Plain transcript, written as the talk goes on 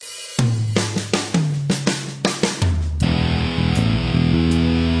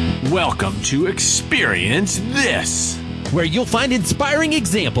Welcome to Experience This, where you'll find inspiring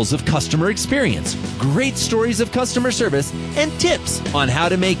examples of customer experience, great stories of customer service, and tips on how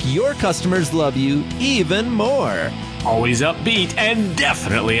to make your customers love you even more. always upbeat and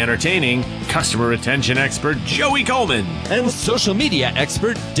definitely entertaining, customer retention expert Joey Coleman and social media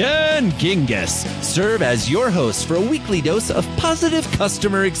expert Dan Gingiss serve as your hosts for a weekly dose of positive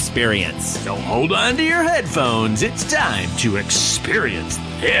customer experience. So hold on to your headphones. It's time to experience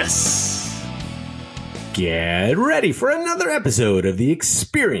this. Get ready for another episode of the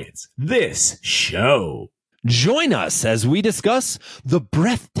Experience This show. Join us as we discuss the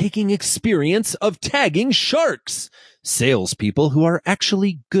breathtaking experience of tagging sharks, salespeople who are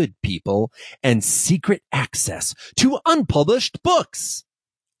actually good people, and secret access to unpublished books.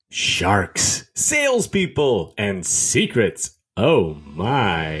 Sharks, salespeople, and secrets. Oh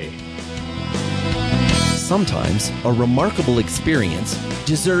my. Sometimes a remarkable experience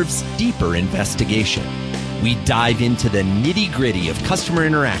deserves deeper investigation. We dive into the nitty-gritty of customer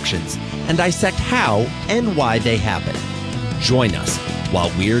interactions and dissect how and why they happen. Join us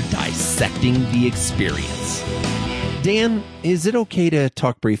while we're dissecting the experience. Dan, is it okay to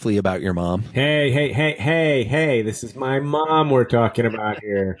talk briefly about your mom? Hey, this is my mom we're talking about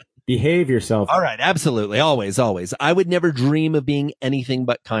here. Behave yourself. All right, absolutely. Always. I would never dream of being anything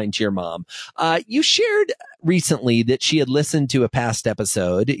but kind to your mom. You shared recently that she had listened to a past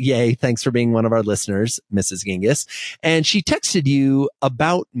episode. Yay, thanks for being one of our listeners, Mrs. Gingiss. And she texted you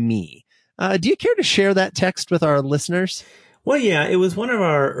about me. Do you care to share that text with our listeners? Well, yeah, it was one of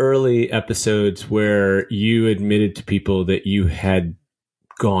our early episodes where you admitted to people that you had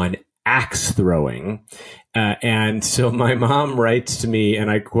gone axe throwing. And so my mom writes to me and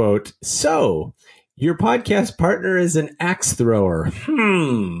I quote, "So your podcast partner is an axe thrower.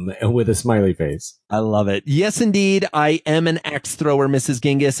 With a smiley face." I love it. Yes, indeed. I am an axe thrower, Mrs.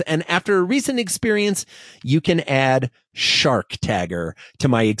 Gingiss. And after a recent experience, you can add shark tagger to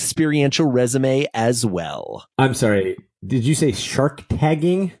my experiential resume as well. I'm sorry. Did you say shark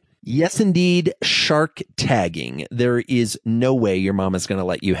tagging? Yes, indeed. Shark tagging. There is no way your mom is going to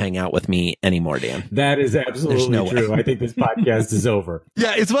let you hang out with me anymore, Dan. That is absolutely true. I think this podcast is over.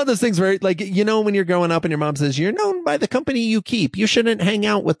 Yeah, it's one of those things where, like, you know, when you're growing up and your mom says, you're known by the company you keep, you shouldn't hang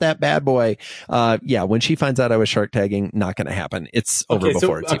out with that bad boy. Yeah, when she finds out I was shark tagging, not going to happen. It's over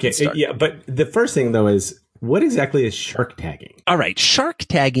before it's even started. Yeah, but the first thing, though, is what exactly is shark tagging? All right. Shark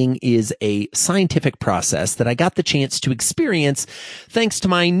tagging is a scientific process that I got the chance to experience thanks to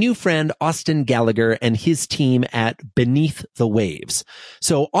my new friend, Austin Gallagher, and his team at Beneath the Waves.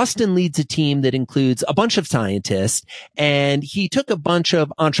 So Austin leads a team that includes a bunch of scientists, and he took a bunch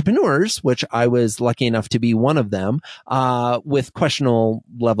of entrepreneurs, which I was lucky enough to be one of them, with questionable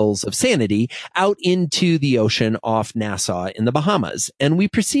levels of sanity, out into the ocean off Nassau in the Bahamas. And we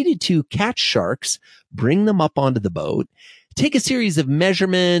proceeded to catch sharks, bring them up onto the boat, take a series of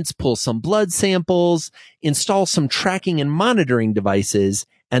measurements, pull some blood samples, install some tracking and monitoring devices,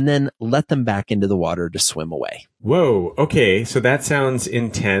 and then let them back into the water to swim away. Whoa. Okay. So that sounds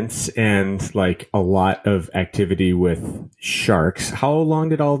intense and like a lot of activity with sharks. How long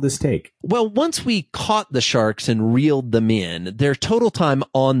did all of this take? Well, once we caught the sharks and reeled them in, their total time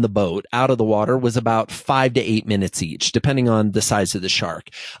on the boat out of the water was about 5 to 8 minutes each, depending on the size of the shark.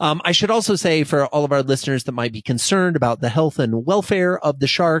 I should also say for all of our listeners that might be concerned about the health and welfare of the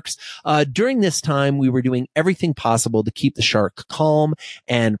sharks, during this time, we were doing everything possible to keep the shark calm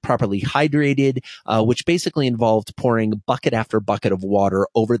and properly hydrated, which basically involved pouring bucket after bucket of water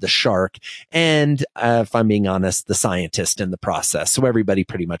over the shark. And if I'm being honest, the scientist in the process. So everybody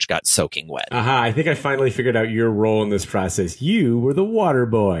pretty much got soaking wet. I think I finally figured out your role in this process. You were the water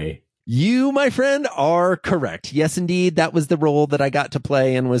boy. You, my friend, are correct. Yes, indeed. That was the role that I got to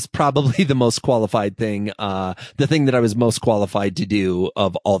play and was probably the most qualified thing, the thing that I was most qualified to do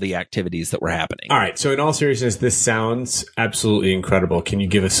of all the activities that were happening. All right. So in all seriousness, this sounds absolutely incredible. Can you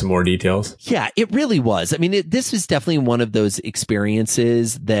give us some more details? Yeah, it really was. I mean, this is definitely one of those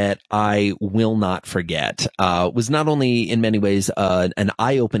experiences that I will not forget. It was not only in many ways an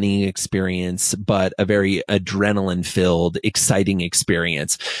eye-opening experience, but a very adrenaline-filled, exciting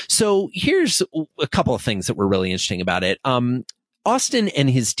experience. So here's a couple of things that were really interesting about it. Austin and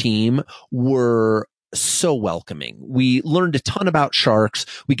his team were so welcoming. We learned a ton about sharks.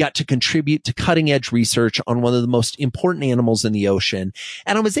 We got to contribute to cutting edge research on one of the most important animals in the ocean.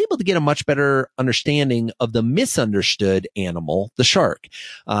 And I was able to get a much better understanding of the misunderstood animal, the shark.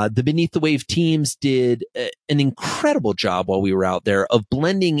 The Beneath the Wave teams did an incredible job while we were out there of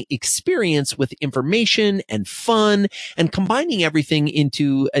blending experience with information and fun and combining everything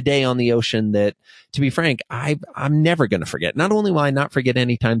into a day on the ocean that, to be frank, I'm never going to forget. Not only will I not forget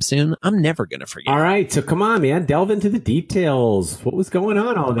anytime soon, I'm never going to forget. All right. So come on, man, delve into the details. What was going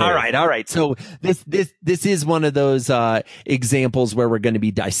on all day? All right. So this is one of those examples where we're going to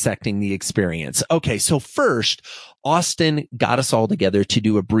be dissecting the experience. Okay. So first, Austin got us all together to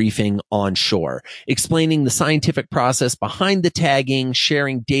do a briefing on shore, explaining the scientific process behind the tagging,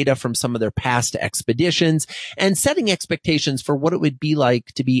 sharing data from some of their past expeditions, and setting expectations for what it would be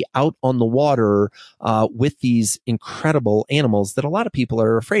like to be out on the water with these incredible animals that a lot of people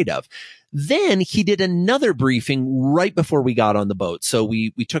are afraid of. Then he did another briefing right before we got on the boat. So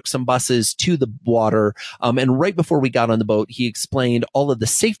we took some buses to the water. And right before we got on the boat, he explained all of the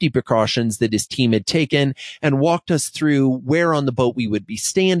safety precautions that his team had taken and walked us through where on the boat we would be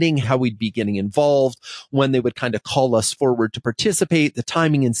standing, how we'd be getting involved, when they would kind of call us forward to participate, the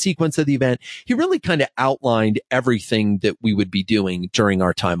timing and sequence of the event. He really kind of outlined everything that we would be doing during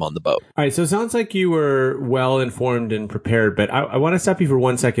our time on the boat. All right. So it sounds like you were well informed and prepared, but I want to stop you for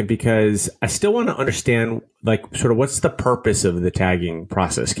 1 second because I still want to understand, like, sort of what's the purpose of the tagging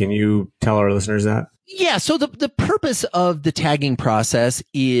process? Can you tell our listeners that? Yeah. So the purpose of the tagging process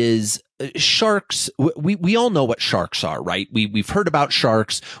is sharks. We all know what sharks are, right? We've heard about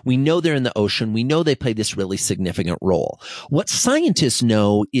sharks. We know they're in the ocean. We know they play this really significant role. What scientists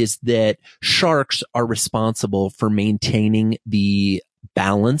know is that sharks are responsible for maintaining the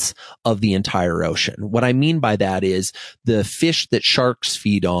balance of the entire ocean. What I mean by that is the fish that sharks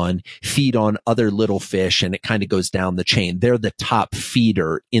feed on other little fish, and it kind of goes down the chain. They're the top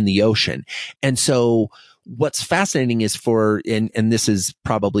feeder in the ocean. And so what's fascinating is and this is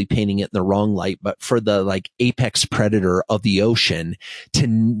probably painting it in the wrong light, but for the like apex predator of the ocean to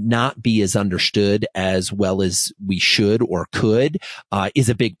not be as understood as well as we should or could, is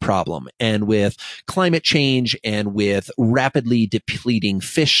a big problem. And with climate change and with rapidly depleting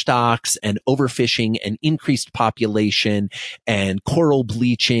fish stocks and overfishing and increased population and coral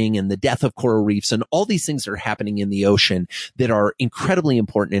bleaching and the death of coral reefs and all these things that are happening in the ocean that are incredibly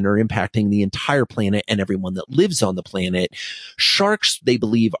important and are impacting the entire planet and everyone that lives on the planet, sharks, they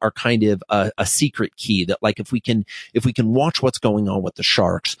believe, are kind of a secret key that, like, if we can watch what's going on with the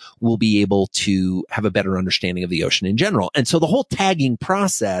sharks, we'll be able to have a better understanding of the ocean in general. And so the whole tagging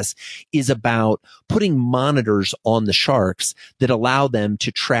process is about putting monitors on the sharks that allow them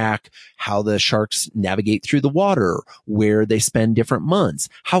to track how the sharks navigate through the water, where they spend different months,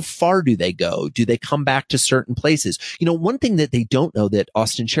 how far do they go, do they come back to certain places. You know, one thing that they don't know that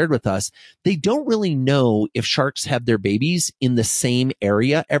Austin shared with us, they don't really know if sharks have their babies in the same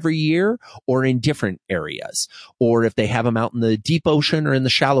area every year or in different areas, or if they have them out in the deep ocean or in the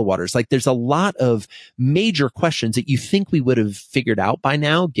shallow waters. Like, there's a lot of major questions that you think we would have figured out by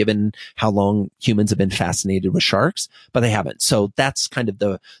now, given how long humans have been fascinated with sharks, but they haven't. So that's kind of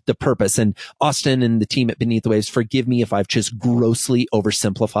the purpose. And Austin and the team at Beneath the Waves, forgive me if I've just grossly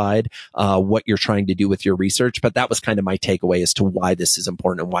oversimplified what you're trying to do with your research, but that was kind of my takeaway as to why this is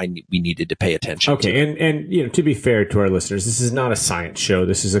important and why we needed to pay attention to it. And you know, to be fair to our listeners, this is not a science show.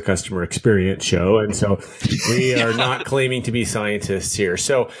 This is a customer experience show. And so we are not claiming to be scientists here.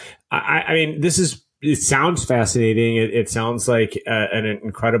 So, I mean, it sounds fascinating. It sounds like an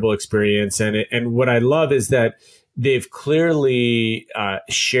incredible experience. And what I love is that they've clearly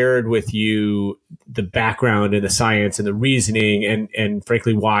shared with you the background and the science and the reasoning and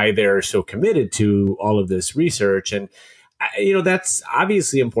frankly, why they're so committed to all of this research. And you know, that's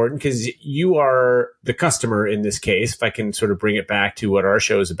obviously important because you are the customer in this case. If I can sort of bring it back to what our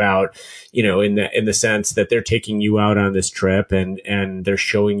show is about, you know, in the sense that they're taking you out on this trip and they're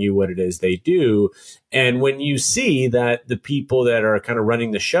showing you what it is they do. And when you see that the people that are kind of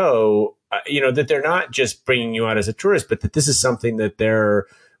running the show, you know, that they're not just bringing you out as a tourist, but that this is something that they're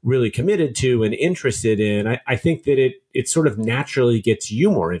really committed to and interested in, I think that it sort of naturally gets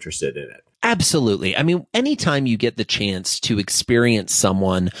you more interested in it. Absolutely. I mean, anytime you get the chance to experience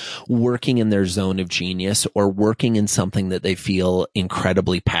someone working in their zone of genius or working in something that they feel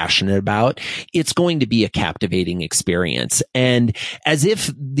incredibly passionate about, it's going to be a captivating experience. And as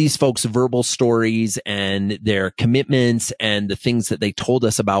if these folks' verbal stories and their commitments and the things that they told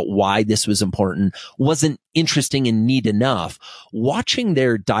us about why this was important wasn't interesting and neat enough, watching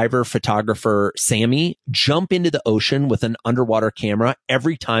their diver photographer, Sammy, jump into the ocean with an underwater camera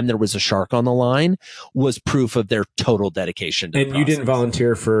every time there was a shark shark on the line was proof of their total dedication to the And you didn't process.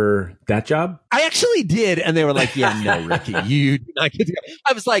 volunteer for that job? I actually did. And they were like, yeah, no, Ricky, you do not get to go.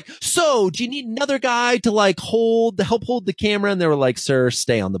 I was like, so do you need another guy to like help hold the camera? And they were like, sir,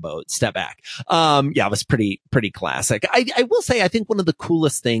 stay on the boat, step back. Yeah, it was pretty classic. I will say, I think one of the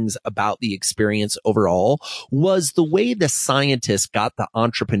coolest things about the experience overall was the way the scientists got the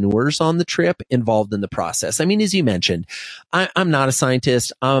entrepreneurs on the trip involved in the process. I mean, as you mentioned, I'm not a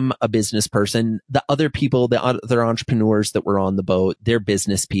scientist. I'm a business person. The other people, the other entrepreneurs that were on the boat, they're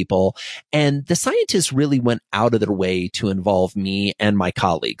business people. And the scientists really went out of their way to involve me and my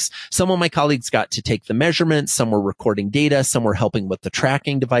colleagues. Some of my colleagues got to take the measurements. Some were recording data. Some were helping with the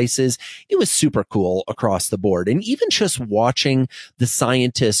tracking devices. It was super cool across the board. And even just watching the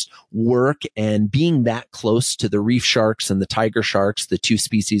scientists work and being that close to the reef sharks and the tiger sharks, the two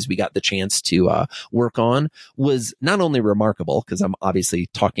species we got the chance to work on, was not only remarkable, because I'm obviously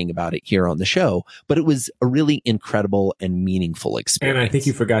talking about it here on the show, but it was a really incredible and meaningful experience. And I think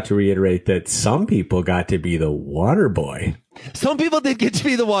you forgot to reiterate that some people got to be the water boy. Some people did get to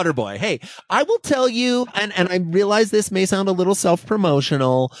be the water boy. Hey, I will tell you, and I realize this may sound a little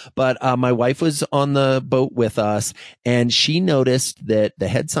self-promotional, but my wife was on the boat with us, and she noticed that the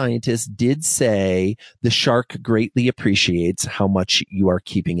head scientist did say the shark greatly appreciates how much you are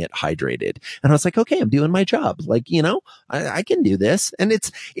keeping it hydrated. And I was like, okay, I'm doing my job. Like, I can do this. And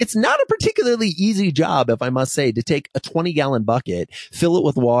it's not a particularly easy job, if I must say, to take a 20-gallon bucket, fill it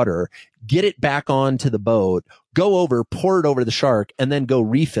with water, get it back onto the boat, go over, pour it over the shark, and then go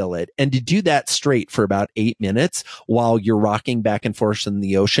refill it. And to do that straight for about 8 minutes while you're rocking back and forth in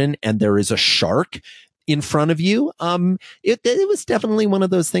the ocean and there is a shark in front of you, it was definitely one of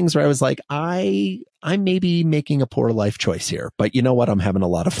those things where I was like, I may be making a poor life choice here, but you know what? I'm having a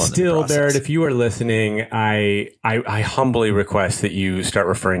lot of fun. Still, Barrett, if you are listening, I humbly request that you start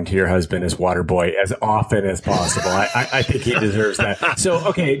referring to your husband as Waterboy as often as possible. I think he deserves that. So,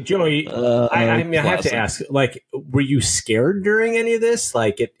 okay, Joey, I have to ask, like, were you scared during any of this?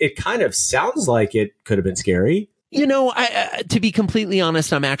 Like, it kind of sounds like it could have been scary. To be completely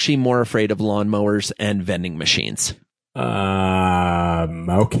honest, I'm actually more afraid of lawnmowers and vending machines. Okay,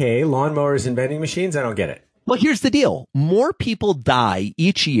 lawnmowers and vending machines. I don't get it. Well, here's the deal. More people die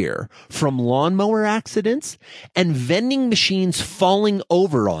each year from lawnmower accidents and vending machines falling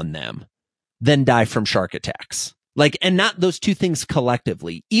over on them than die from shark attacks. And not those two things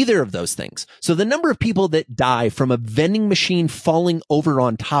collectively, either of those things. So the number of people that die from a vending machine falling over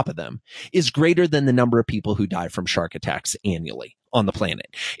on top of them is greater than the number of people who die from shark attacks annually on the planet.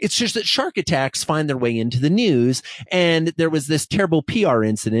 It's just that shark attacks find their way into the news. And there was this terrible PR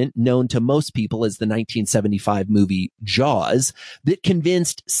incident known to most people as the 1975 movie Jaws that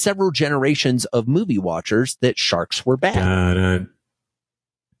convinced several generations of movie watchers that sharks were bad. I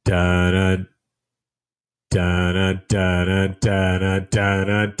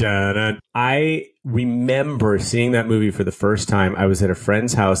remember seeing that movie for the first time. I was at a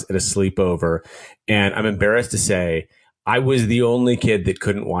friend's house at a sleepover, and I'm embarrassed to say I was the only kid that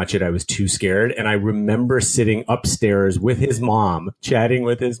couldn't watch it. I was too scared. And I remember sitting upstairs with his mom, chatting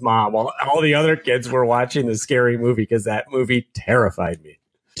with his mom, while all the other kids were watching the scary movie, because that movie terrified me.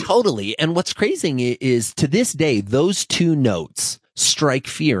 Totally. And what's crazy is to this day, those two notes strike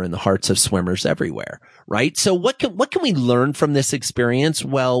fear in the hearts of swimmers everywhere, right? So what can we learn from this experience?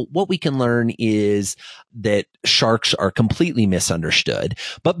 Well, what we can learn is that sharks are completely misunderstood.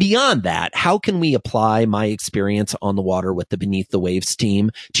 But beyond that, how can we apply my experience on the water with the Beneath the Waves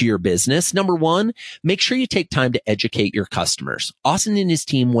team to your business? Number one, make sure you take time to educate your customers. Austin and his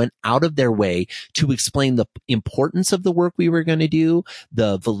team went out of their way to explain the importance of the work we were going to do,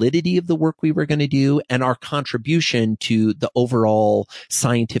 the validity of the work we were going to do, and our contribution to the overall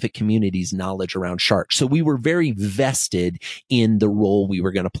scientific community's knowledge around sharks. So we were very vested in the role we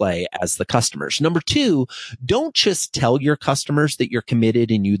were going to play as the customers. Number two, don't just tell your customers that you're committed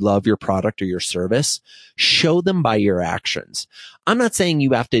and you love your product or your service. Show them by your actions. I'm not saying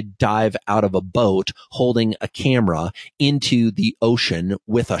you have to dive out of a boat holding a camera into the ocean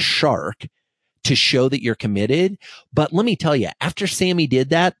with a shark to show that you're committed. But let me tell you, after Sammy did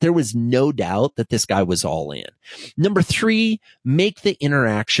that, there was no doubt that this guy was all in. Number three, make the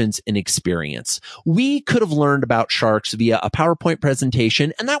interactions an experience. We could have learned about sharks via a PowerPoint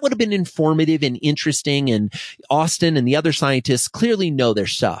presentation, and that would have been informative and interesting. And Austin and the other scientists clearly know their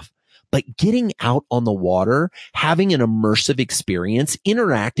stuff. But getting out on the water, having an immersive experience,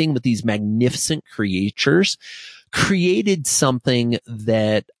 interacting with these magnificent creatures created something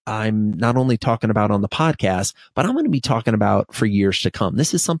that I'm not only talking about on the podcast, but I'm going to be talking about for years to come.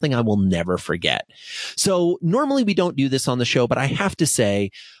 This is something I will never forget. So normally we don't do this on the show, but I have to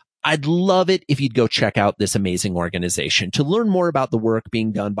say, I'd love it if you'd go check out this amazing organization. To learn more about the work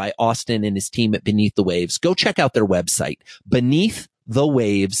being done by Austin and his team at Beneath the Waves, go check out their website,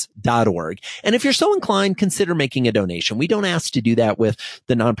 beneaththewaves.org. And if you're so inclined, consider making a donation. We don't ask to do that with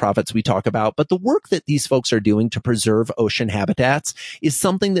the nonprofits we talk about, but the work that these folks are doing to preserve ocean habitats is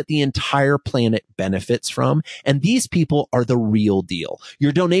something that the entire planet benefits from. And these people are the real deal.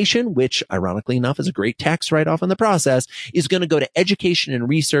 Your donation, which ironically enough is a great tax write-off in the process, is going to go to education and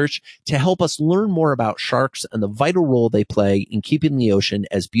research to help us learn more about sharks and the vital role they play in keeping the ocean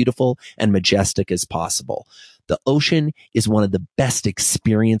as beautiful and majestic as possible. The ocean is one of the best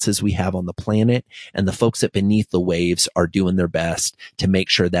experiences we have on the planet, and the folks at Beneath the Waves are doing their best to make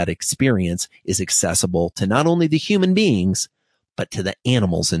sure that experience is accessible to not only the human beings, but to the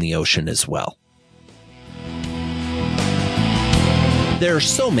animals in the ocean as well. There are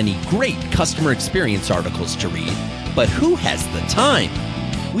so many great customer experience articles to read, but who has the time?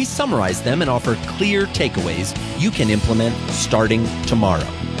 We summarize them and offer clear takeaways you can implement starting tomorrow.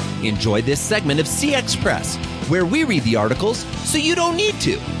 Enjoy this segment of CX Press, where we read the articles so you don't need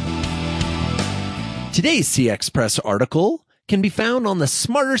to. Today's CX Press article can be found on the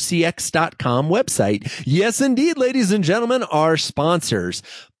smartercx.com website. Yes, indeed, ladies and gentlemen, our sponsors.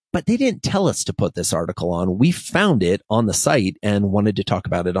 But they didn't tell us to put this article on. We found it on the site and wanted to talk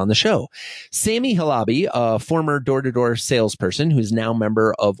about it on the show. Sami Halabi, a former door-to-door salesperson who's now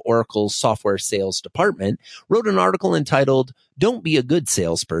member of Oracle's software sales department, wrote an article entitled, "Don't be a good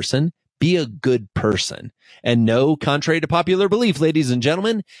salesperson, be a good person." And no, contrary to popular belief, ladies and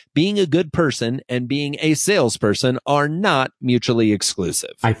gentlemen, being a good person and being a salesperson are not mutually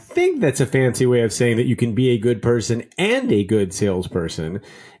exclusive. I think that's a fancy way of saying that you can be a good person and a good salesperson.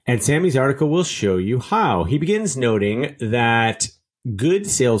 And Sami's article will show you how. He begins noting that good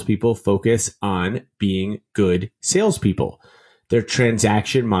salespeople focus on being good salespeople. They're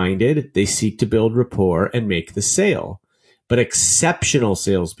transaction minded. They seek to build rapport and make the sale. But exceptional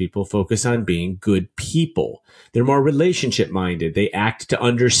salespeople focus on being good people. They're more relationship minded. They act to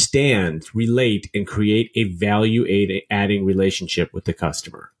understand, relate, and create a value adding relationship with the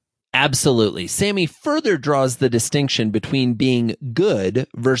customer. Absolutely. Sami further draws the distinction between being good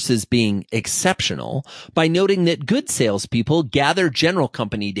versus being exceptional by noting that good salespeople gather general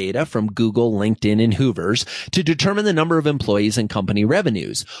company data from Google, LinkedIn, and Hoover's to determine the number of employees and company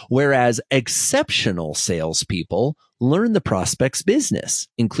revenues, whereas exceptional salespeople learn the prospect's business,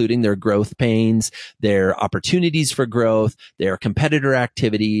 including their growth pains, their opportunities for growth, their competitor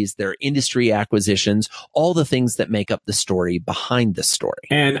activities, their industry acquisitions, all the things that make up the story behind the story.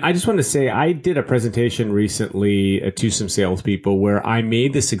 And I just want to say, I did a presentation recently to some salespeople where I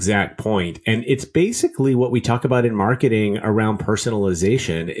made this exact point. And it's basically what we talk about in marketing around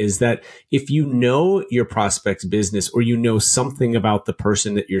personalization is that if you know your prospect's business or you know something about the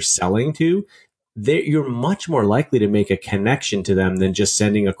person that you're selling to, you're much more likely to make a connection to them than just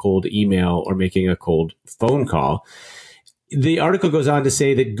sending a cold email or making a cold phone call. The article goes on to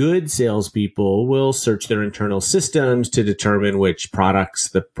say that good salespeople will search their internal systems to determine which products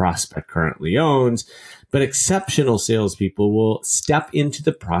the prospect currently owns, but exceptional salespeople will step into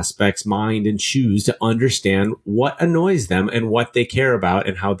the prospect's mind and shoes to understand what annoys them and what they care about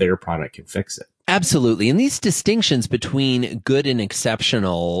and how their product can fix it. Absolutely. And these distinctions between good and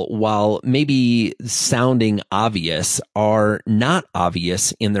exceptional, while maybe sounding obvious, are not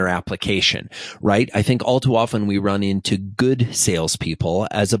obvious in their application, right? I think all too often we run into good salespeople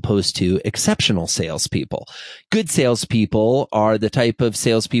as opposed to exceptional salespeople. Good salespeople are the type of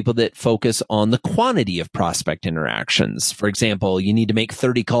salespeople that focus on the quantity of prospect interactions. For example, you need to make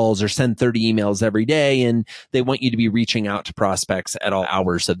 30 calls or send 30 emails every day, and they want you to be reaching out to prospects at all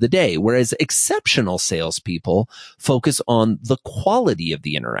hours of the day. Whereas exceptional salespeople focus on the quality of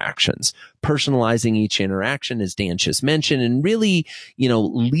the interactions, personalizing each interaction, as Dan just mentioned, and really,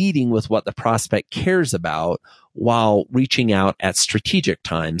 leading with what the prospect cares about while reaching out at strategic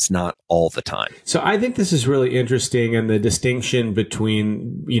times, not all the time. So I think this is really interesting, and the distinction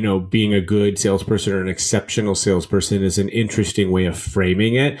between, being a good salesperson or an exceptional salesperson is an interesting way of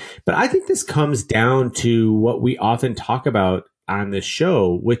framing it. But I think this comes down to what we often talk about on this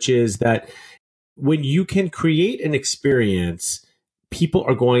show, which is that when you can create an experience, people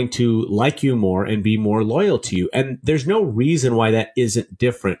are going to like you more and be more loyal to you. And there's no reason why that isn't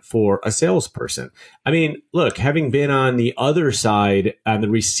different for a salesperson. I mean, look, having been on the other side, on the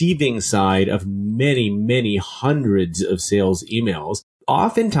receiving side of many, many hundreds of sales emails,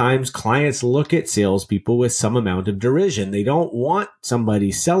 oftentimes clients look at salespeople with some amount of derision. They don't want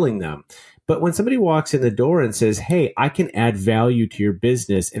somebody selling them. But when somebody walks in the door and says, hey, I can add value to your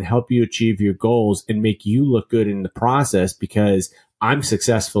business and help you achieve your goals and make you look good in the process because I'm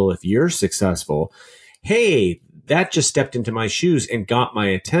successful if you're successful. Hey, that just stepped into my shoes and got my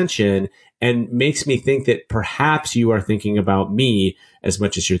attention and makes me think that perhaps you are thinking about me as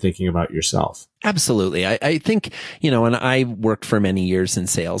much as you're thinking about yourself. Absolutely. I think, and I worked for many years in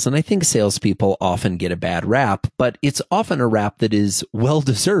sales, and I think salespeople often get a bad rap, but it's often a rap that is well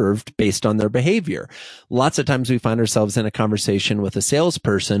deserved based on their behavior. Lots of times we find ourselves in a conversation with a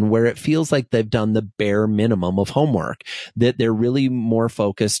salesperson where it feels like they've done the bare minimum of homework, that they're really more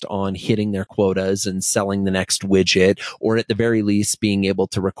focused on hitting their quotas and selling the next widget, or at the very least being able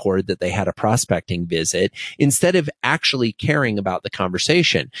to record that they had a prospecting visit instead of actually caring about the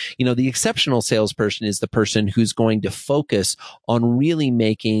conversation. The exceptional salesperson is the person who's going to focus on really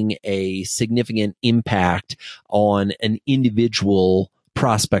making a significant impact on an individual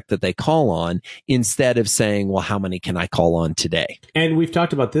prospect that they call on, instead of saying, well, how many can I call on today? And we've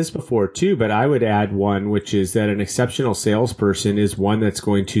talked about this before too, but I would add one, which is that an exceptional salesperson is one that's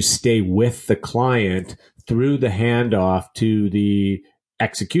going to stay with the client through the handoff to the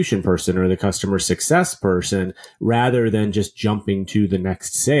execution person or the customer success person, rather than just jumping to the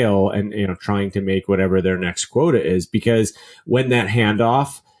next sale and trying to make whatever their next quota is. Because when that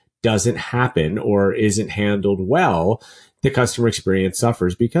handoff doesn't happen or isn't handled well, the customer experience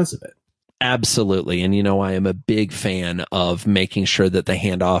suffers because of it. Absolutely. And, I am a big fan of making sure that the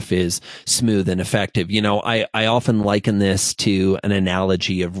handoff is smooth and effective. I often liken this to an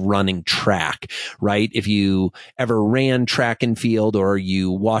analogy of running track, right? If you ever ran track and field, or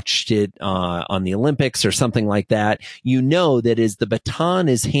you watched it on the Olympics or something like that, that as the baton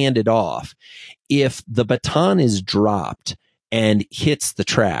is handed off, if the baton is dropped and hits the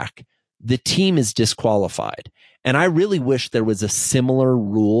track, the team is disqualified. And I really wish there was a similar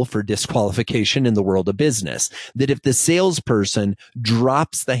rule for disqualification in the world of business, that if the salesperson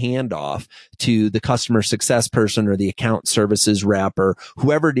drops the handoff to the customer success person or the account services rep or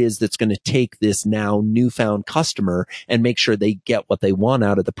whoever it is that's going to take this now newfound customer and make sure they get what they want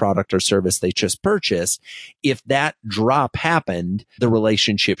out of the product or service they just purchased, if that drop happened, the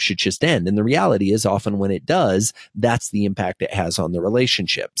relationship should just end. And the reality is, often when it does, that's the impact it has on the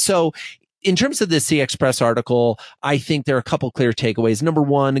relationship. So in terms of the CX Press article, I think there are a couple clear takeaways. Number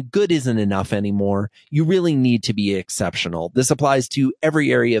one, good isn't enough anymore. You really need to be exceptional. This applies to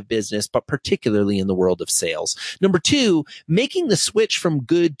every area of business, but particularly in the world of sales. Number two, making the switch from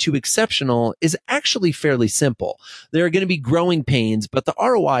good to exceptional is actually fairly simple. There are going to be growing pains, but the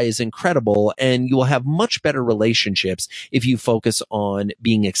ROI is incredible, and you will have much better relationships if you focus on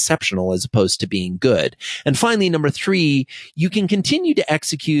being exceptional as opposed to being good. And finally, number three, you can continue to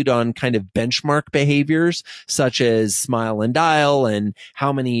execute on kind of benchmark behaviors such as smile and dial, and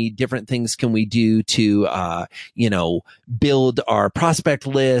how many different things can we do to, build our prospect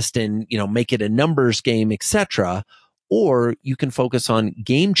list and, make it a numbers game, etc. Or you can focus on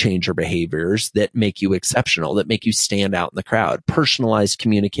game changer behaviors that make you exceptional, that make you stand out in the crowd, personalized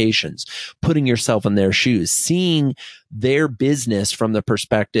communications, putting yourself in their shoes, seeing their business from the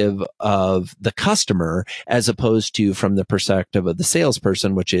perspective of the customer as opposed to from the perspective of the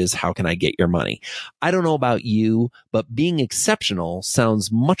salesperson, which is, how can I get your money? I don't know about you, but being exceptional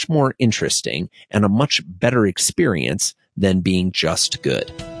sounds much more interesting and a much better experience than being just good.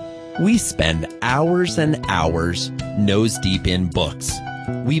 We spend hours and hours nose deep in books.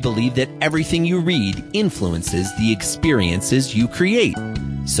 We believe that everything you read influences the experiences you create.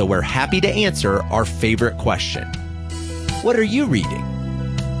 So we're happy to answer our favorite question. What are you reading?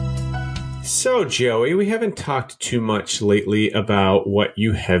 So, Joey, we haven't talked too much lately about what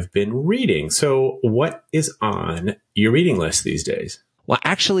you have been reading. So what is on your reading list these days? Well,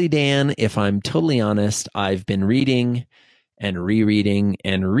 actually, Dan, if I'm totally honest, I've been reading and rereading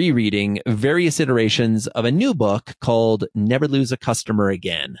and rereading various iterations of a new book called Never Lose a Customer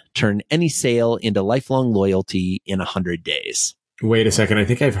Again: Turn Any Sale into Lifelong Loyalty in 100 Days. Wait a second. I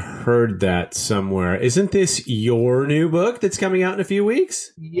think I've heard that somewhere. Isn't this your new book that's coming out in a few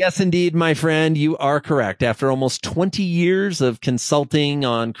weeks? Yes, indeed, my friend. You are correct. After almost 20 years of consulting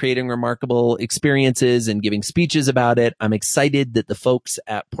on creating remarkable experiences and giving speeches about it, I'm excited that the folks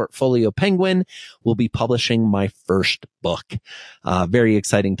at Portfolio Penguin will be publishing my first book. Very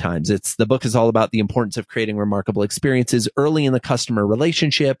exciting times. The book is all about the importance of creating remarkable experiences early in the customer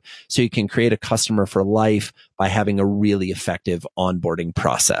relationship so you can create a customer for life by having a really effective onboarding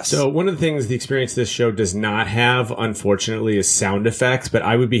process. So one of the things the experience this show does not have, unfortunately, is sound effects, but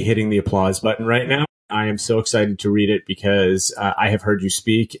I would be hitting the applause button right now. I am so excited to read it because I have heard you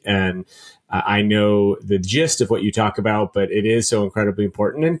speak, and I know the gist of what you talk about, but it is so incredibly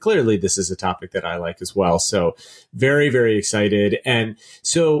important. And clearly this is a topic that I like as well. So very, very excited. And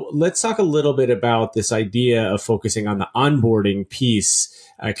so let's talk a little bit about this idea of focusing on the onboarding piece,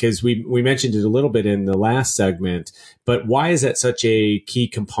 because we mentioned it a little bit in the last segment, but why is that such a key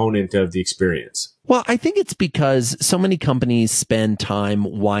component of the experience? Well, I think it's because so many companies spend time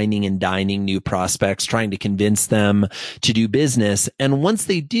whining and dining new prospects, trying to convince them to do business. And once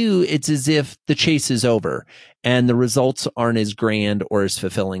they do, it's as if the chase is over and the results aren't as grand or as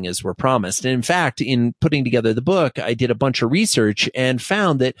fulfilling as were promised. And in fact, in putting together the book, I did a bunch of research and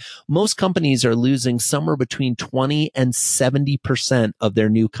found that most companies are losing somewhere between 20 and 70% of their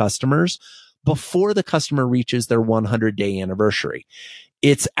new customers before the customer reaches their 100-day anniversary.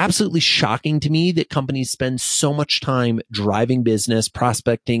 It's absolutely shocking to me that companies spend so much time driving business,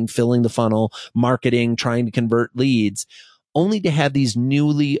 prospecting, filling the funnel, marketing, trying to convert leads, only to have these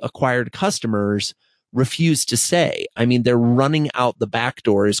newly acquired customers refuse to stay. I mean, they're running out the back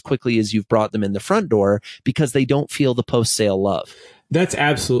door as quickly as you've brought them in the front door because they don't feel the post-sale love. That's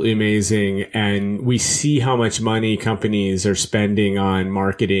absolutely amazing. And we see how much money companies are spending on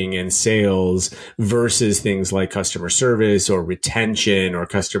marketing and sales versus things like customer service or retention or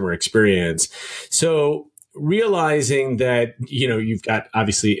customer experience. So realizing that, you've got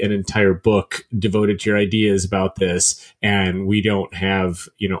obviously an entire book devoted to your ideas about this, and we don't have,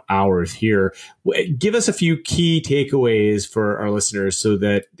 hours here. Give us a few key takeaways for our listeners so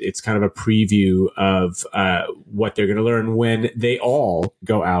that it's kind of a preview of what they're going to learn when they all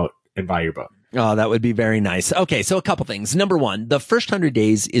go out and buy your book. Oh, that would be very nice. Okay, so a couple things. Number one, the first 100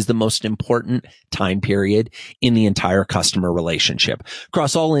 days is the most important time period in the entire customer relationship.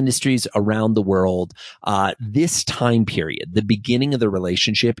 Across all industries around the world, this time period, the beginning of the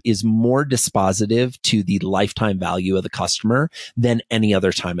relationship, is more dispositive to the lifetime value of the customer than any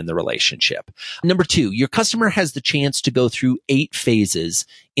other time in the relationship. Number two, your customer has the chance to go through 8 phases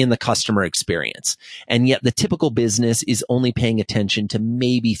in the customer experience. And yet the typical business is only paying attention to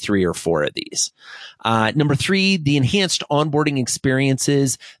maybe 3 or 4 of these. Number 3, the enhanced onboarding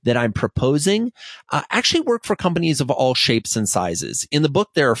experiences that I'm proposing actually work for companies of all shapes and sizes. In the book,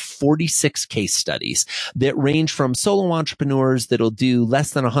 there are 46 case studies that range from solo entrepreneurs that'll do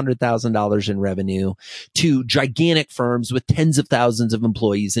less than $100,000 in revenue to gigantic firms with tens of thousands of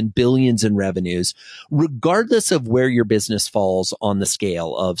employees and billions in revenues, regardless of where your business falls on the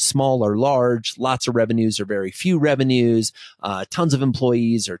scale of small or large, lots of revenues or very few revenues, tons of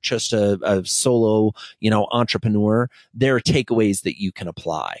employees or just a solo, entrepreneur. There are takeaways that you can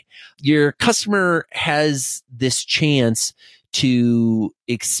apply. Your customer has this chance to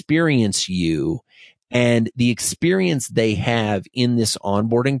experience you, and the experience they have in this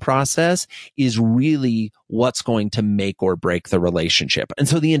onboarding process is really what's going to make or break the relationship. And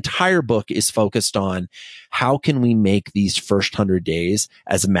so the entire book is focused on how can we make these first 100 days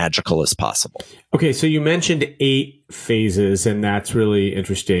as magical as possible. Okay, so you mentioned 8 phases, and that's really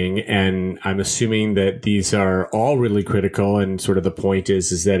interesting. And I'm assuming that these are all really critical. And sort of the point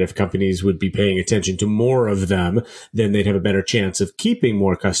is that if companies would be paying attention to more of them, then they'd have a better chance of keeping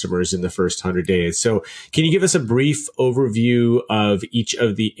more customers in the first 100 days. So can you give us a brief overview of each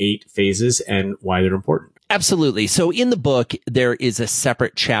of the 8 phases and why they're important? Absolutely. So in the book, there is a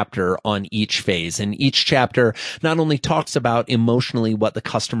separate chapter on each phase, and each chapter not only talks about emotionally what the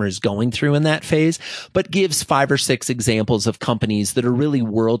customer is going through in that phase, but gives 5 or 6 examples of companies that are really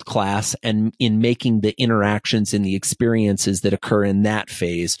world class and in making the interactions and the experiences that occur in that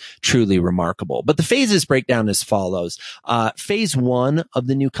phase truly remarkable. But the phases break down as follows. Phase 1 of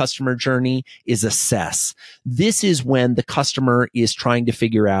the new customer journey is assess. This is when the customer is trying to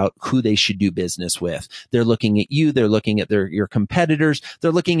figure out who they should do business with. They're looking at you. They're looking at your competitors.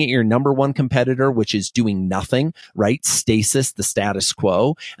 They're looking at your number one competitor, which is doing nothing, right? Stasis, the status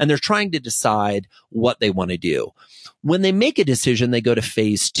quo. And they're trying to decide what they want to do. When they make a decision, they go to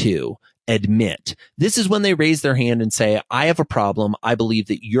phase 2. Admit. This is when they raise their hand and say, I have a problem I believe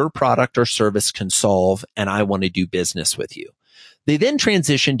that your product or service can solve, and I want to do business with you. They then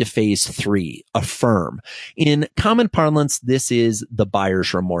transition to phase 3, affirm. In common parlance, this is the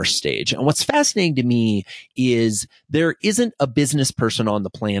buyer's remorse stage. And what's fascinating to me is there isn't a business person on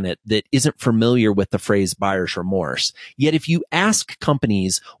the planet that isn't familiar with the phrase buyer's remorse. Yet if you ask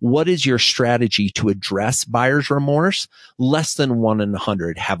companies, what is your strategy to address buyer's remorse? Less than 1 in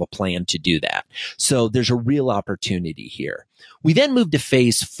 100 have a plan to do that. So there's a real opportunity here. We then move to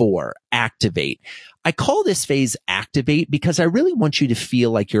phase 4, activate. I call this phase activate because I really want you to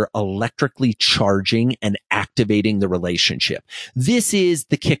feel like you're electrically charging and activating the relationship. This is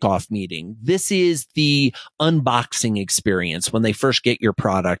the kickoff meeting. This is the unboxing experience when they first get your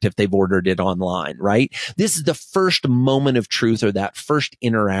product if they've ordered it online, right? This is the first moment of truth or that first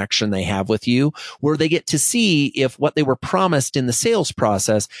interaction they have with you where they get to see if what they were promised in the sales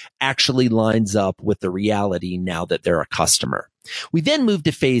process actually lines up with the reality now that they're a customer. We then move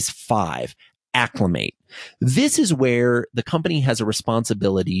to phase 5, acclimate. This is where the company has a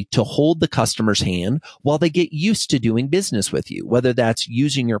responsibility to hold the customer's hand while they get used to doing business with you, whether that's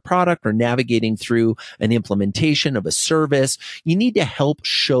using your product or navigating through an implementation of a service. You need to help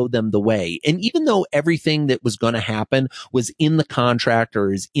show them the way. And even though everything that was going to happen was in the contract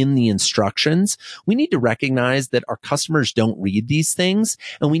or is in the instructions, we need to recognize that our customers don't read these things,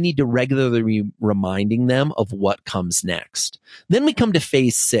 and we need to regularly be reminding them of what comes next. Then we come to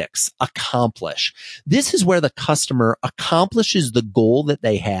phase 6, accomplish. This is where the customer accomplishes the goal that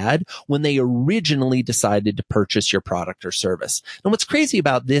they had when they originally decided to purchase your product or service. And what's crazy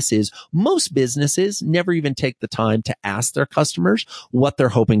about this is most businesses never even take the time to ask their customers what they're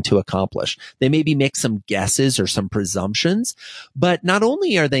hoping to accomplish. They maybe make some guesses or some presumptions, but not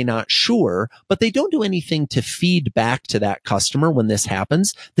only are they not sure, but they don't do anything to feed back to that customer when this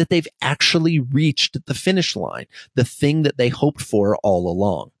happens that they've actually reached the finish line, the thing that they hoped for all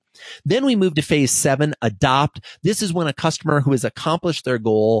along. Then we move to phase 7, adopt. This is when a customer who has accomplished their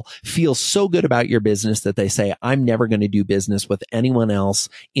goal feels so good about your business that they say, I'm never going to do business with anyone else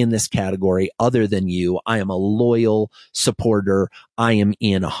in this category other than you. I am a loyal supporter. I am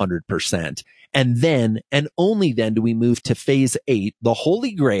in 100%. And then, and only then, do we move to phase 8, the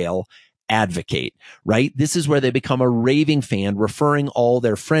holy grail, advocate, right? This is where they become a raving fan, referring all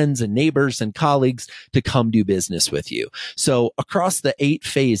their friends and neighbors and colleagues to come do business with you. So across the 8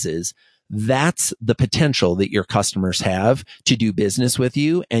 phases, that's the potential that your customers have to do business with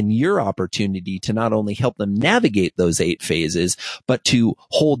you, and your opportunity to not only help them navigate those 8 phases, but to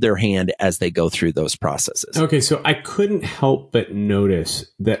hold their hand as they go through those processes. Okay, so I couldn't help but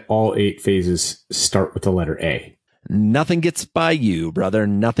notice that all 8 phases start with the letter A. Nothing gets by you, brother.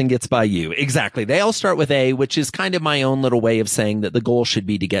 Nothing gets by you. Exactly. They all start with A, which is kind of my own little way of saying that the goal should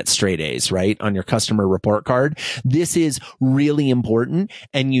be to get straight A's, right? On your customer report card. This is really important,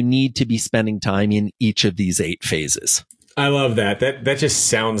 and you need to be spending time in each of these 8 phases. I love that. That just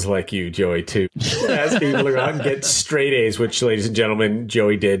sounds like you, Joey, too. Ask people to go out and get straight A's, which, ladies and gentlemen,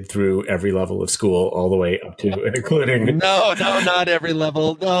 Joey did through every level of school, all the way up to and including. No, not every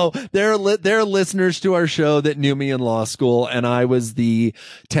level. No, there are listeners to our show that knew me in law school, and I was the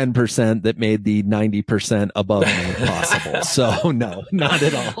 10% that made the 90% above me possible. So no, not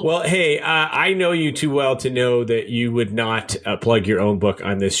at all. Well, hey, I know you too well to know that you would not plug your own book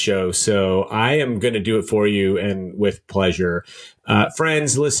on this show. So I am going to do it for you, and with pleasure.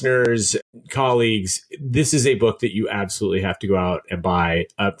 Friends, listeners, colleagues, this is a book that you absolutely have to go out and buy.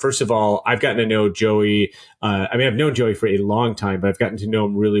 First of all, I've gotten to know Joey. I've known Joey for a long time, but I've gotten to know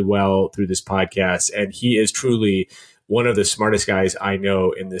him really well through this podcast. And he is truly one of the smartest guys I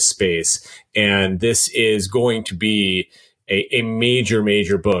know in this space. And this is going to be a major,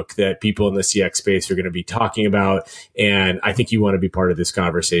 major book that people in the CX space are going to be talking about. And I think you want to be part of this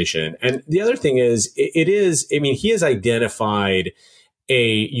conversation. And the other thing is, he has identified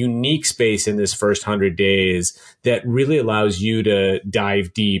a unique space in this first 100 days that really allows you to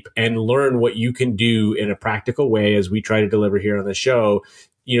dive deep and learn what you can do in a practical way, as we try to deliver here on the show,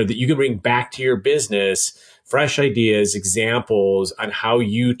 that you can bring back to your business fresh ideas, examples on how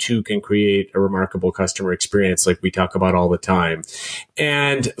you too can create a remarkable customer experience like we talk about all the time.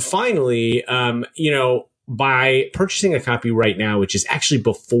 And finally, by purchasing a copy right now, which is actually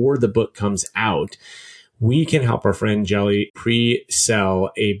before the book comes out, we can help our friend Jelly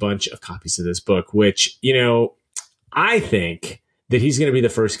pre-sell a bunch of copies of this book, which, I think that he's going to be the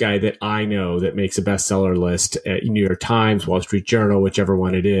first guy that I know that makes a bestseller list at New York Times, Wall Street Journal, whichever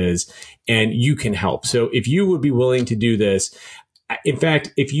one it is, and you can help. So if you would be willing to do this, in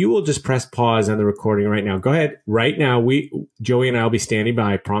fact, if you will just press pause on the recording right now, go ahead right now. Joey and I will be standing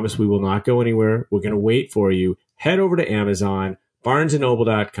by. I promise we will not go anywhere. We're going to wait for you. Head over to Amazon,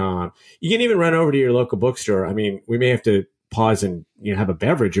 BarnesandNoble.com. You can even run over to your local bookstore. I mean, we may have to pause and have a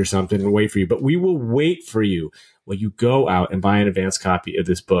beverage or something and wait for you, but we will wait for you while you go out and buy an advance copy of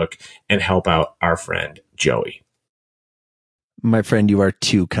this book and help out our friend Joey. My friend, you are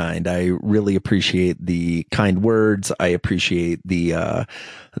too kind. I really appreciate the kind words. I appreciate the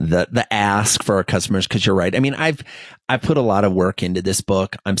ask for our customers, because you're right. I mean, I've put a lot of work into this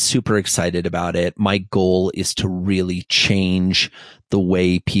book. I'm super excited about it. My goal is to really change the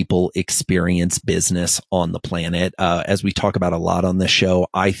way people experience business on the planet. As we talk about a lot on this show,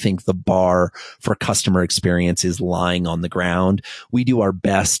 I think the bar for customer experience is lying on the ground. We do our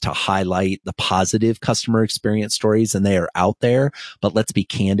best to highlight the positive customer experience stories, and they are out there. But let's be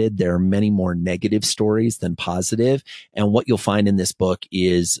candid, there are many more negative stories than positive. And what you'll find in this book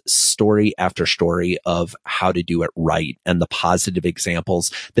is story after story of how to do it right and the positive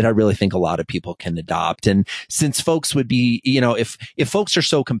examples that I really think a lot of people can adopt. And since folks would be, if folks are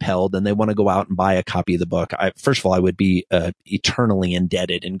so compelled and they want to go out and buy a copy of the book, first of all, I would be eternally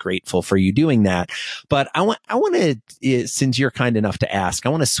indebted and grateful for you doing that. But I want to, since you're kind enough to ask, I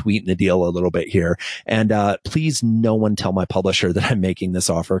want to sweeten the deal a little bit here. And please, no one tell my publisher that I'm making this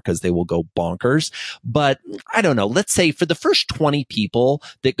offer, because they will go bonkers. But I don't know. Let's say for the first 20 people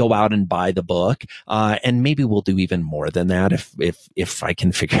that go out and buy the book, and maybe we'll do even more than that if I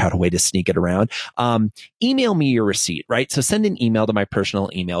can figure out a way to sneak it around. Email me your receipt, right? So send an email to my personal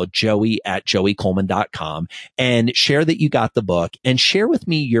email, joey@joeycoleman.com, and share that you got the book, and share with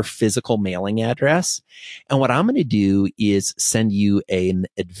me your physical mailing address. And what I'm going to do is send you an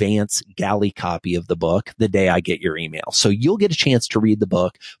advance galley copy of the book the day I get your email. So you'll get a chance to read the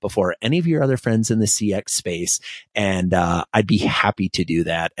book before any of your other friends in the CX space. And I'd be happy to do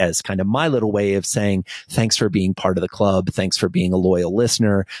that as kind of my little way of saying, thanks for being part of the club. Thanks for being a loyal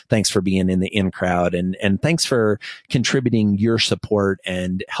listener. Thanks for being in the in crowd. And thanks for contributing your support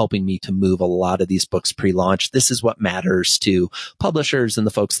and helping me to move a lot of these books pre-launch. This is what matters to publishers and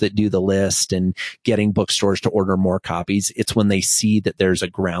the folks that do the list and getting bookstores to order more copies. It's when they see that there's a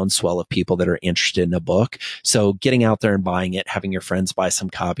groundswell of people that are interested in a book. So getting out there and buying it, having your friends buy some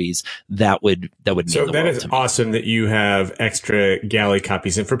copies, that would mean the world to me. So that is awesome that you have extra galley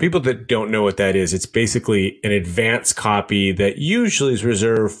copies. And for people that don't know what that is, it's basically an advance copy that usually is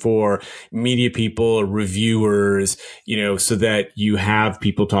reserved for media people, reviewers, so that you have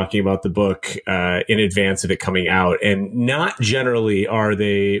people talking about the book in advance of it coming out. And not generally are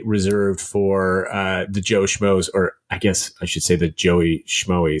they reserved for the Joe Schmoes, or I guess I should say the Joey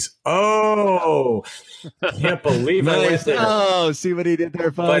Schmoes. Oh, can't believe I went there. Oh, see what he did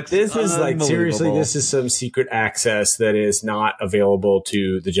there, folks. But this is seriously, this is some secret access that is not available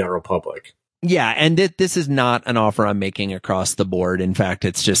to the general public. Yeah, and this is not an offer I'm making across the board. In fact,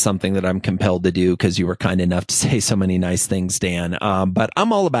 it's just something that I'm compelled to do because you were kind enough to say so many nice things, Dan. But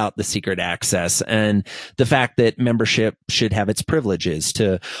I'm all about the secret access and the fact that membership should have its privileges,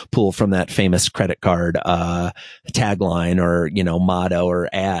 to pull from that famous credit card tagline or, motto or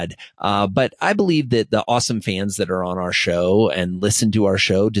ad. But I believe that the awesome fans that are on our show and listen to our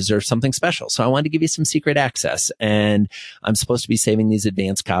show deserve something special. So I wanted to give you some secret access, and I'm supposed to be saving these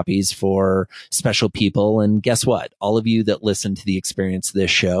advance copies for special people. And guess what? All of you that listen to the experience of this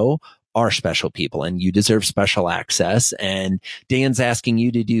show are special people, and you deserve special access. And Dan's asking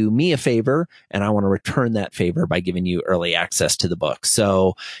you to do me a favor, and I want to return that favor by giving you early access to the book.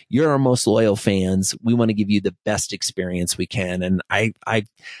 So you're our most loyal fans. We want to give you the best experience we can. And I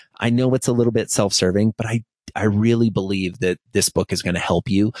know it's a little bit self-serving, but I really believe that this book is going to help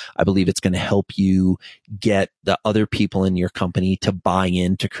you. I believe it's going to help you get the other people in your company to buy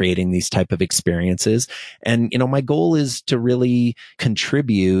into creating these type of experiences. And, my goal is to really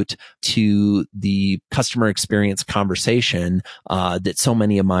contribute to the customer experience conversation that so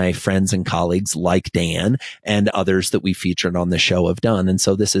many of my friends and colleagues like Dan and others that we featured on the show have done. And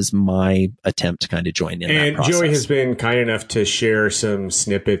so this is my attempt to kind of join in that process. And Joey has been kind enough to share some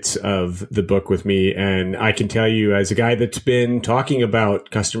snippets of the book with me, and I can tell you, as a guy that's been talking about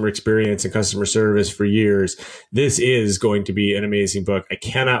customer experience and customer service for years, this is going to be an amazing book. I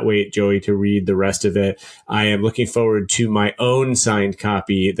cannot wait, Joey, to read the rest of it. I am looking forward to my own signed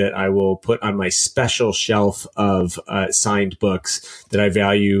copy that I will put on my special shelf of signed books that I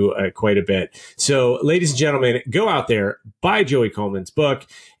value quite a bit. So, ladies and gentlemen, go out there, buy Joey Coleman's book.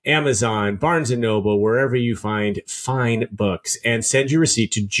 Amazon, Barnes & Noble, wherever you find fine books, and send your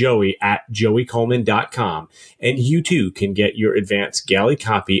receipt to joey@joeycoleman.com. And you too can get your advanced galley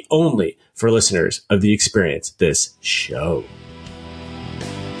copy only for listeners of the Experience This show.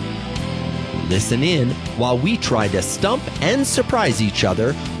 Listen in while we try to stump and surprise each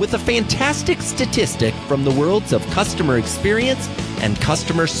other with a fantastic statistic from the worlds of customer experience and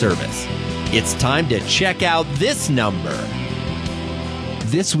customer service. It's time to check out this number.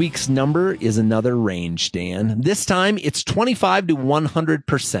 This week's number is another range, Dan. This time it's 25 to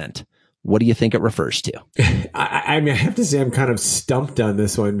 100%. What do you think it refers to? I mean, I have to say I'm kind of stumped on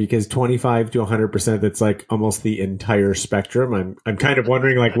this one because 25 to 100%, that's like almost the entire spectrum. I'm kind of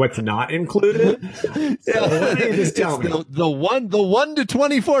wondering like what's not included. So why don't you just tell me? The 1 to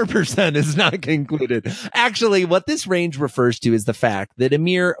 24% is not included. Actually, what this range refers to is the fact that a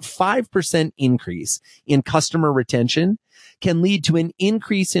mere 5% increase in customer retention can lead to an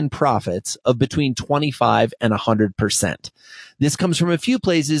increase in profits of between 25 and 100%. This comes from a few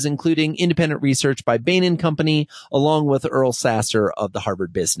places, including independent research by Bain & Company, along with Earl Sasser of the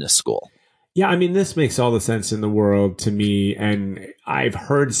Harvard Business School. Yeah, I mean, this makes all the sense in the world to me. And I've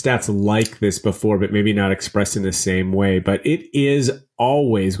heard stats like this before, but maybe not expressed in the same way. But it is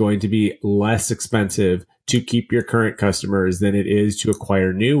always going to be less expensive to keep your current customers than it is to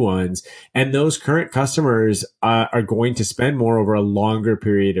acquire new ones. And those current customers are going to spend more over a longer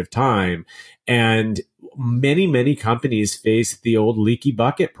period of time. And many companies face the old leaky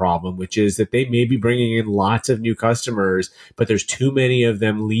bucket problem, which is that they may be bringing in lots of new customers, but there's too many of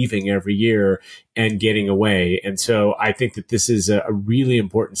them leaving every year and getting away. And so I think that this is a really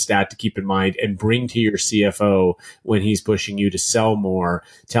important stat to keep in mind and bring to your CFO when he's pushing you to sell more.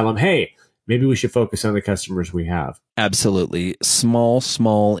 Tell him, hey, maybe we should focus on the customers we have. Absolutely. Small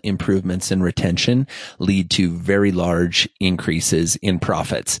improvements in retention lead to very large increases in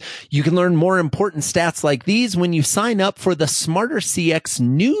profits. You can learn more important stats like these when you sign up for the Smarter CX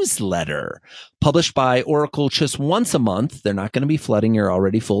newsletter. Published by Oracle just once a month. They're not going to be flooding your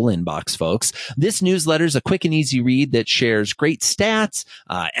already full inbox, folks. This newsletter is a quick and easy read that shares great stats,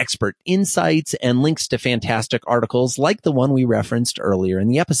 expert insights, and links to fantastic articles like the one we referenced earlier in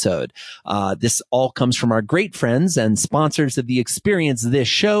the episode. This all comes from our great friends and sponsors of the Experience This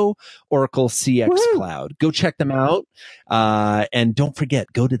show, Oracle CX Cloud. Go check them out. And don't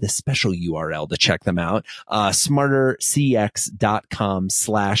forget, go to the special URL to check them out.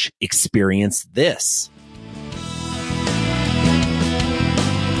 smartercx.com/experience this.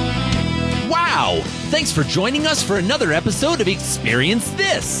 Wow! Thanks for joining us for another episode of Experience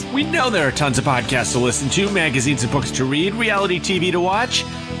This. We know there are tons of podcasts to listen to, magazines and books to read, reality TV to watch.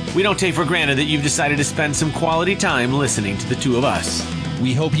 We don't take for granted that you've decided to spend some quality time listening to the two of us.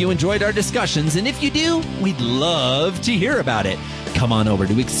 We hope you enjoyed our discussions, and if you do, we'd love to hear about it. Come on over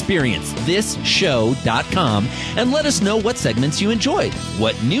to experiencethisshow.com and let us know what segments you enjoyed,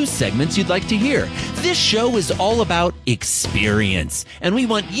 what new segments you'd like to hear. This show is all about experience, and we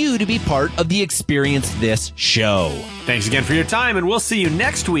want you to be part of the Experience This show. Thanks again for your time, and we'll see you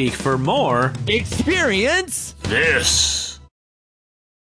next week for more Experience This.